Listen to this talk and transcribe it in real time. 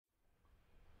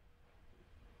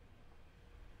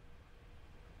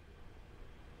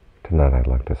Tonight I'd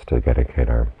like us to dedicate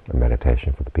our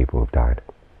meditation for the people who've died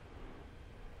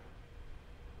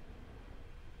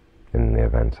in the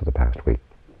events of the past week.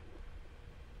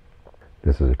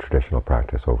 This is a traditional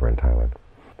practice over in Thailand.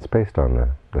 It's based on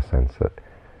the sense that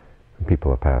when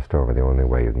people have passed over, the only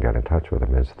way you can get in touch with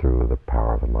them is through the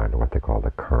power of the mind, or what they call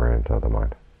the current of the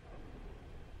mind.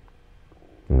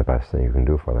 And the best thing you can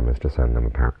do for them is to send them a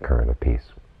current of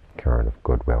peace, current of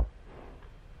goodwill.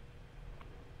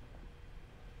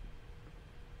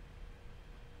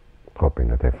 Hoping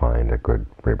that they find a good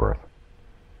rebirth.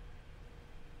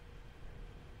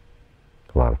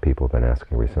 A lot of people have been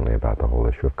asking recently about the whole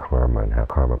issue of karma and how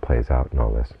karma plays out and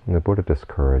all this. And the Buddha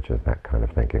discourages that kind of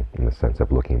thinking in the sense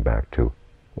of looking back to,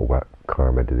 well, what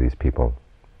karma do these people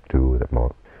do that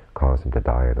caused them to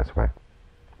die this way?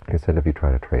 He said if you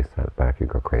try to trace that back, you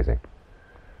go crazy.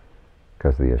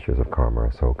 Because the issues of karma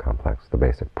are so complex. The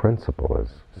basic principle is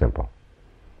simple.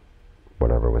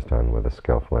 Whatever was done with a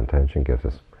skillful intention gives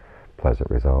us a pleasant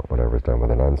result. Whatever is done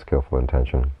with an unskillful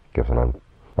intention gives an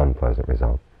unpleasant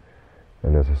result.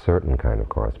 And there's a certain kind of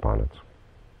correspondence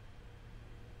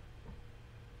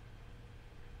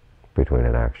between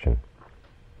an action,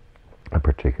 a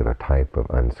particular type of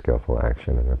unskillful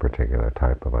action, and a particular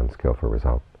type of unskillful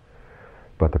result.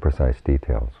 But the precise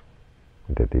details,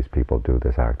 did these people do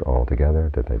this act all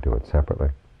together? Did they do it separately?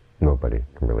 Nobody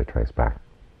can really trace back.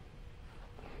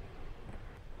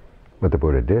 What the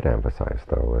Buddha did emphasize,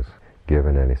 though, is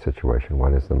given any situation,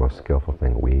 what is the most skillful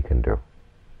thing we can do?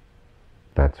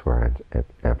 That's where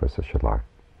emphasis should lie.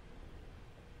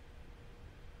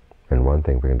 And one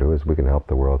thing we can do is we can help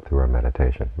the world through our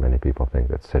meditation. Many people think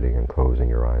that sitting and closing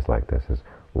your eyes like this is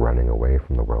running away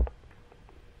from the world,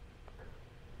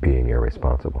 being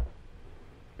irresponsible.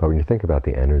 But when you think about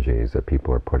the energies that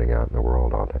people are putting out in the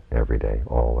world every day,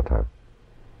 all the time,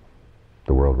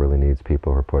 the world really needs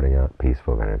people who are putting out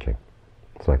peaceful energy.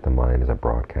 It's like the mind is a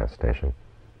broadcast station.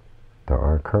 There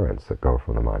are currents that go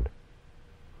from the mind.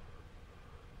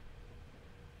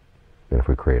 And if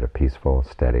we create a peaceful,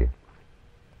 steady,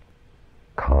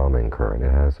 calming current,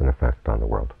 it has an effect on the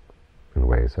world in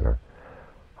ways that are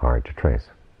hard to trace,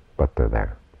 but they're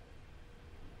there.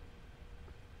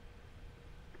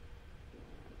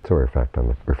 So we reflect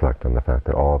on the fact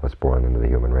that all of us born into the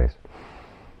human race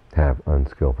have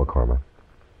unskillful karma.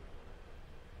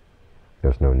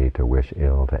 There's no need to wish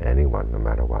ill to anyone, no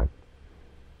matter what.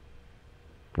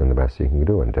 And the best you can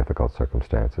do in difficult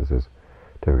circumstances is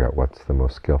to figure out what's the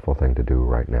most skillful thing to do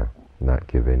right now. Not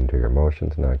give in to your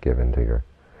emotions, not give in to your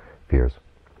fears.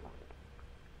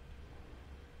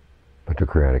 But to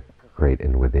create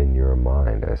within your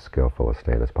mind as skillful a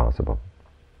state as possible.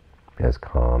 As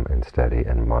calm and steady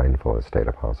and mindful a state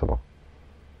as possible.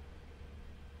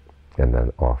 And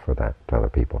then offer that to other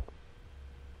people.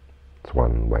 It's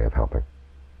one way of helping.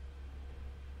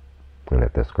 And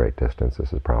at this great distance,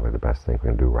 this is probably the best thing we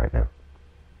can do right now.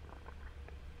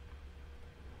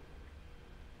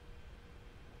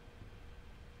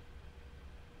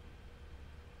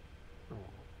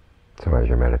 So as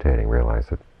you're meditating, realize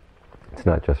that it's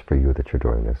not just for you that you're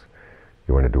doing this.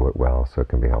 You want to do it well so it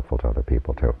can be helpful to other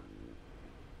people too.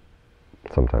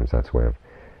 Sometimes that's a way of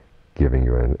giving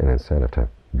you an incentive to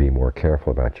be more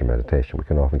careful about your meditation. We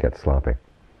can often get sloppy.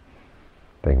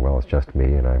 Thinking, well, it's just me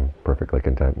and I'm perfectly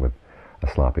content with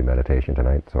a sloppy meditation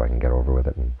tonight so I can get over with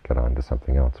it and get on to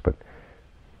something else. But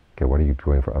okay, what are you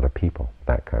doing for other people?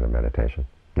 That kind of meditation?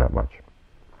 Not much.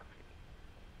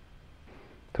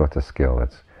 So it's a skill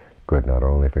that's good not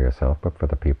only for yourself, but for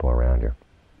the people around you.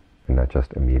 And not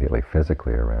just immediately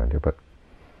physically around you, but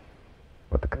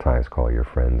what the Thais call your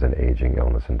friends in aging,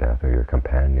 illness, and death, or your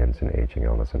companions in aging,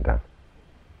 illness, and death.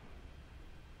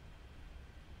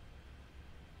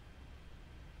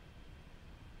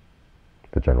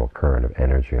 The general current of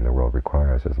energy in the world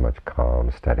requires as much calm,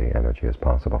 steady energy as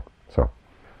possible. So,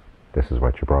 this is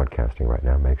what you're broadcasting right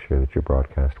now. Make sure that you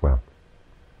broadcast well.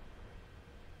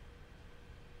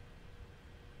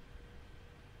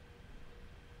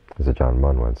 As Ajahn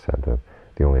Mun once said,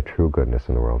 the only true goodness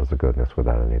in the world is a goodness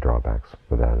without any drawbacks,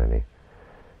 without any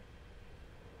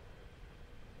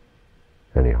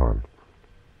harm.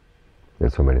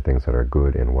 And so many things that are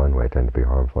good in one way tend to be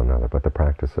harmful in another. But the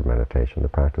practice of meditation, the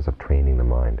practice of training the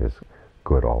mind is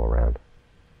good all around.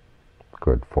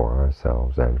 Good for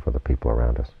ourselves and for the people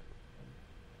around us.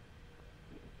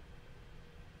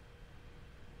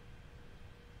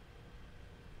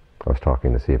 I was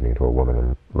talking this evening to a woman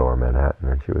in Lower Manhattan,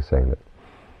 and she was saying that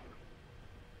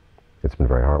it's been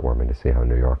very heartwarming to see how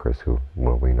New Yorkers,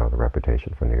 we know the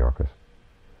reputation for New Yorkers.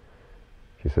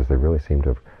 She says they really seem to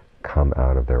have come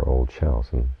out of their old shells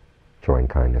and showing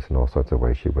kindness in all sorts of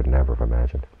ways she would never have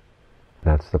imagined.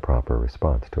 That's the proper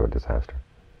response to a disaster.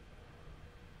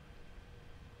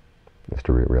 Is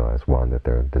to realize, one, that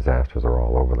their disasters are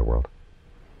all over the world.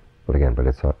 But again,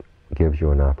 it gives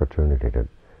you an opportunity to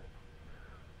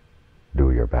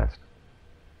do your best.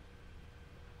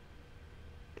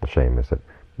 The shame is that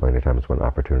many times when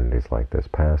opportunities like this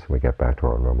pass and we get back to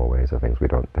our normal ways of things, we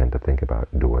don't tend to think about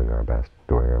doing our best,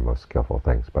 doing our most skillful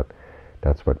things. But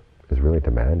that's what is really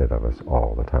demanded of us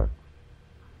all the time.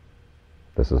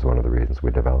 This is one of the reasons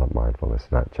we develop mindfulness,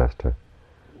 not just to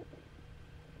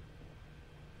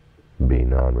be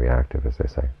non-reactive, as they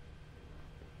say,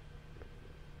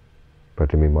 but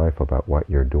to be mindful about what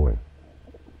you're doing,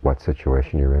 what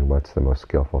situation you're in, what's the most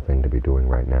skillful thing to be doing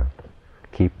right now.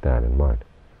 Keep that in mind.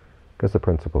 Because the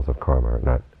principles of karma are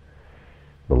not,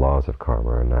 the laws of karma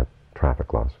are not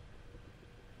traffic laws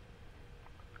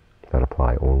that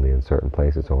apply only in certain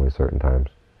places, only certain times,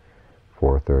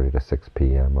 4:30 to 6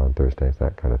 p.m. on Thursdays,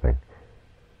 that kind of thing.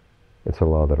 It's a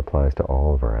law that applies to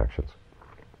all of our actions.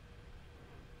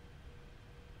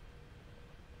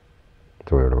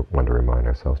 So we want to remind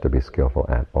ourselves to be skillful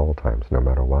at all times, no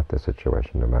matter what the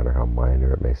situation, no matter how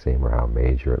minor it may seem or how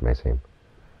major it may seem.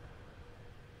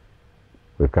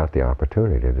 We've got the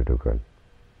opportunity to do good,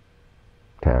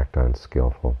 to act on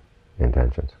skillful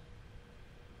intentions.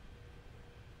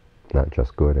 Not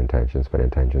just good intentions, but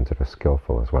intentions that are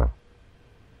skillful as well.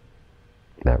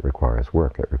 That requires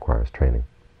work, it requires training.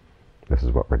 This is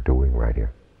what we're doing right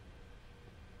here.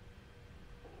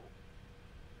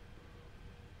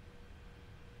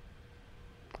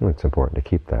 And it's important to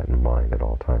keep that in mind at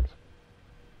all times.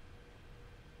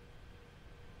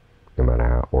 No matter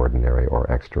how ordinary or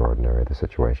extraordinary the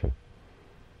situation.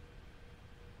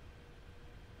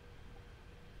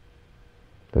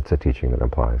 That's a teaching that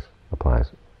applies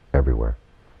everywhere.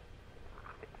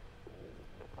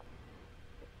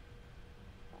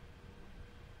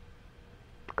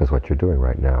 Because what you're doing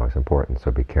right now is important, so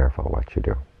be careful what you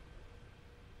do.